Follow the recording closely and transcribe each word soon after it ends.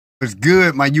What's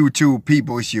good, my YouTube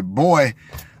people? It's your boy,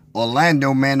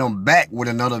 Orlando, man. I'm back with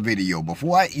another video.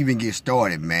 Before I even get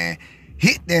started, man,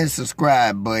 hit that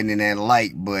subscribe button and that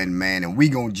like button, man, and we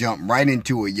gonna jump right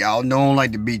into it. Y'all know I don't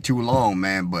like to be too long,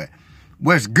 man, but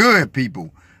what's good,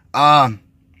 people?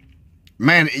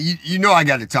 Man, you know I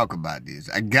got to talk about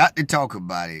this. I got to talk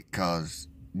about it because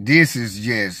this is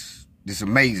just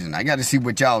amazing. I got to see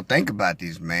what y'all think about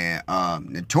this, man.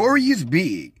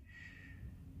 Notorious-big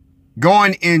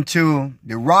going into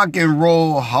the Rock and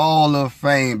Roll Hall of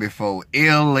Fame before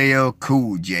LL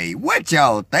Cool J. What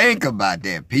y'all think about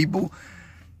that, people?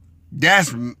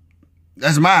 That's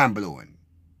mind-blowing.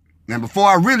 Now, before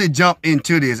I really jump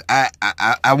into this, I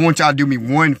want y'all to do me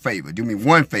one favor. Do me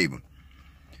one favor.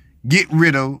 Get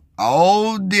rid of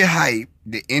all the hype,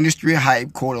 the industry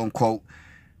hype, quote-unquote,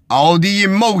 all the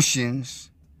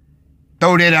emotions.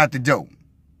 Throw that out the door.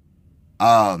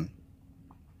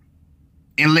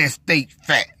 And let's state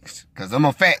facts. Because I'm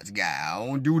a facts guy. I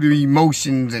don't do the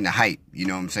emotions and the hype. You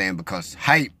know what I'm saying? Because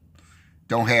hype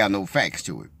don't have no facts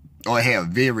to it. Or it have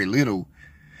very little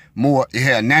more. It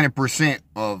have 90%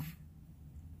 of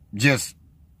just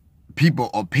people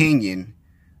opinion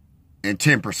and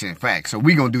 10% facts. So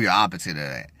we going to do the opposite of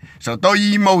that. So throw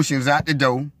your emotions out the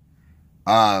door.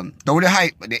 Throw the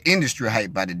hype, the industry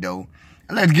hype out the door.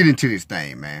 And let's get into this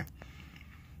thing, man.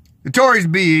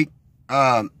 Notorious-big.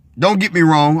 Don't get me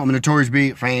wrong, I'm a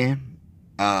Notorious-big fan.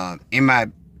 In my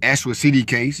actual CD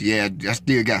case, yeah, I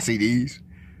still got CDs.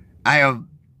 I have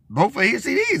both of his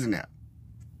CDs in there.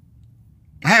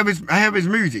 I have his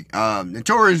music.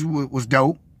 Notorious was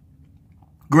dope.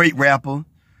 Great rapper.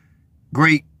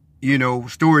 Great,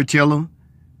 storyteller.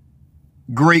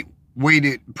 Great way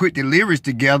to put the lyrics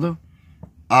together.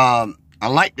 I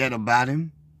like that about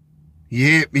him.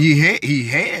 He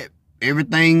had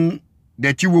everything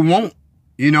that you would want.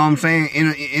 You know what I'm saying?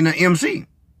 In an MC.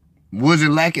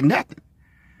 Wasn't lacking nothing.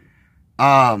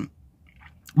 But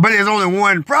there's only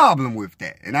one problem with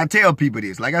that. And I tell people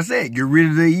this. Like I said, get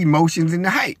rid of the emotions and the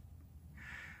hype.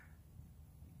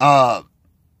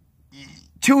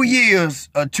 2 years,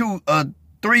 a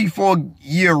 3-4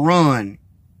 year run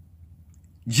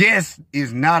just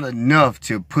is not enough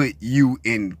to put you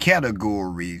in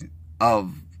categories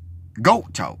of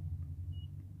GOAT talk.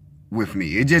 With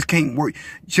me, it just can't work.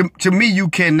 To me, you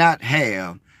cannot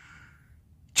have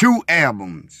 2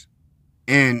 albums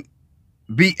and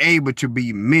be able to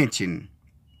be mentioned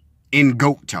in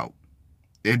GOAT talk.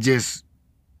 It just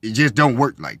don't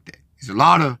work like that. There's a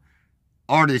lot of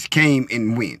artists came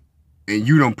and went, and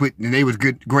you don't put. And they was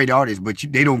great artists, but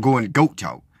they don't go into GOAT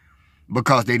talk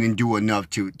because they didn't do enough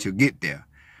to get there.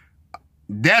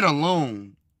 That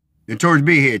alone,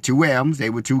 Notorious-big had 2 albums. They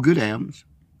were 2 good albums.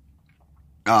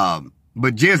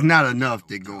 But just not enough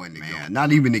to go in there.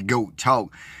 Not even to GOAT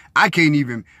talk. I can't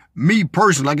even, me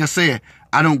personally, like I said,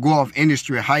 I don't go off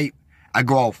industry hype. I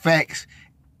go off facts.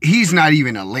 He's not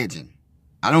even a legend.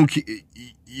 I don't,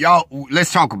 y'all,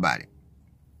 let's talk about it.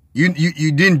 You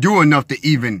didn't do enough to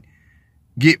even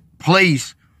get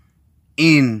placed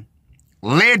in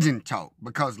legend talk,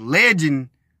 because legend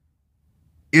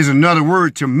is another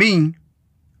word to me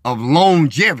of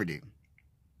longevity.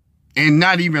 And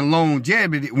not even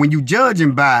longevity. When you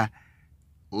judging by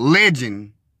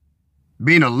legend,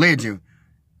 being a legend,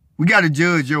 we got to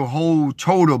judge your whole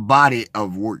total body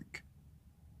of work.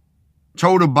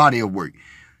 Total body of work.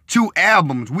 2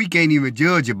 albums, we can't even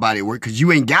judge your body of work because you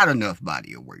ain't got enough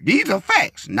body of work. These are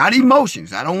facts, not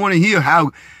emotions. I don't want to hear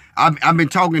how... I've been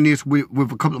talking this with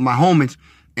a couple of my homies,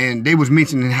 and they was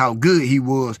mentioning how good he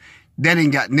was. That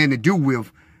ain't got nothing to do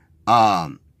with...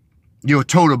 your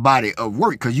total body of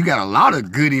work, because you got a lot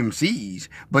of good MCs,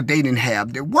 but they didn't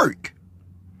have their work.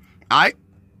 All right?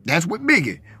 That's with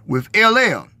Biggie. With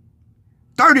LL,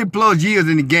 30 plus years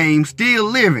in the game, still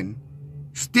living,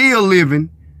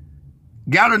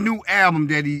 got a new album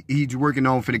that he's working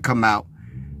on for to come out.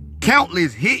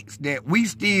 Countless hits that we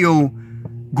still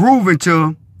grooving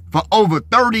to for over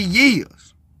 30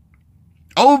 years.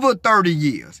 Over 30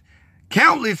 years.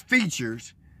 Countless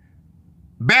features,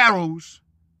 battles.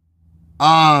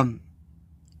 I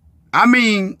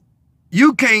mean,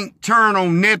 you can't turn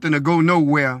on nothing or go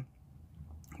nowhere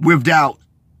without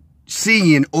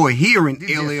seeing or hearing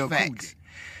LL Cool J.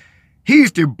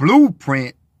 He's the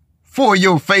blueprint for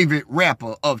your favorite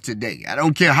rapper of today. I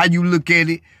don't care how you look at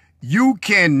it. You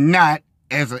cannot,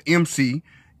 as an MC,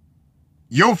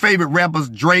 your favorite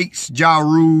rappers, Drake's, Ja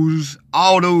Rule's,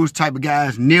 all those type of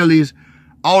guys, Nelly's,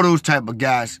 all those type of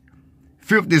guys,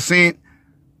 50 Cent,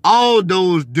 all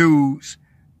those dudes,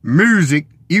 music,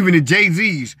 even the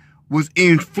Jay-Z's, was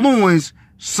influenced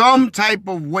some type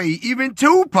of way, even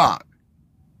Tupac,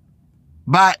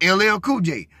 by LL Cool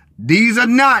J. These are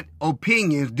not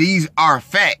opinions. These are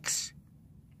facts.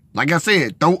 Like I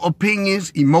said, throw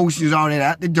opinions, emotions, all that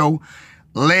out the door.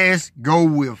 Let's go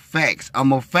with facts.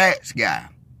 I'm a facts guy.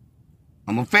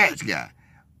 I'm a facts guy.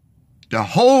 The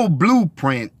whole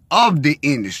blueprint of the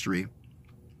industry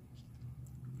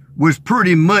was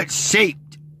pretty much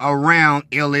shaped around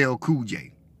LL Cool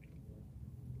J.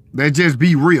 Let's just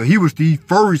be real. He was the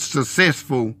first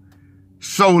successful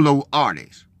solo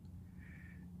artist.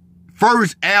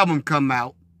 First album come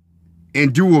out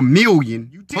and do 1 million.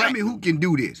 You tell me who can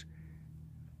do this.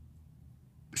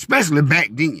 Especially back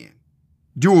then.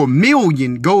 Do 1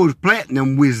 million goes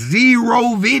platinum with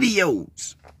 0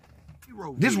 videos.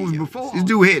 This was before. This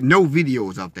dude had no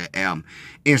videos off that album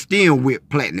and still went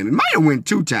platinum. It might have went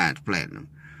 2 times platinum.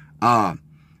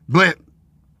 But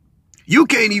you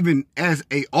can't even, as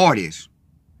a artist,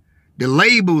 the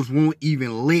labels won't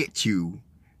even let you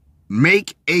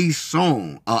make a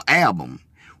song, an album,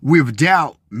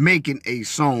 without making a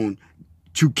song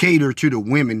to cater to the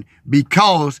women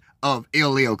because of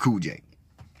LL Cool J.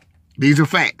 These are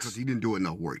facts. He didn't do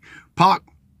enough work. Pac,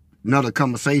 another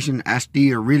conversation. I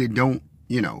still really don't,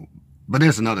 but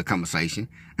that's another conversation.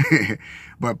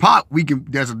 But Pac,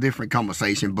 there's a different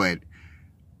conversation, but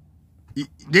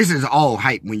this is all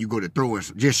hype when you go to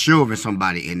just shoving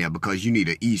somebody in there because you need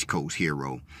an East Coast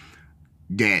hero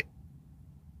that,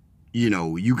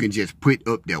 you can just put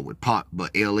up there with Pac,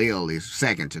 but LL is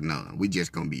second to none. We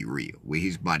just gonna be real with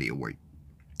his body of work.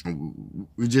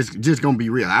 We just gonna be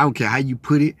real. I don't care how you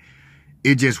put it.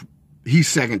 He's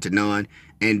second to none.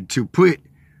 And to put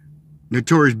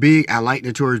Notorious-big, I like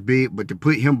Notorious-big, but to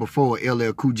put him before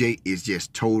LL Cool J is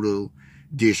just total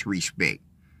disrespect.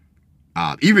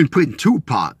 Even putting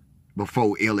Tupac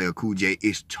before LL Cool J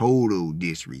is total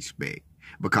disrespect.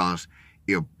 Because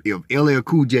if LL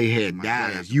Cool J had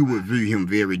died, you would view him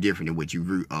very different than what you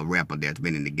view a rapper that's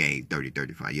been in the game 30,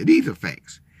 35 years. These are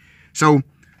facts. So,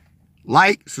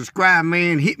 like, subscribe,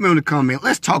 man. Hit me on the comment.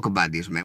 Let's talk about this, man.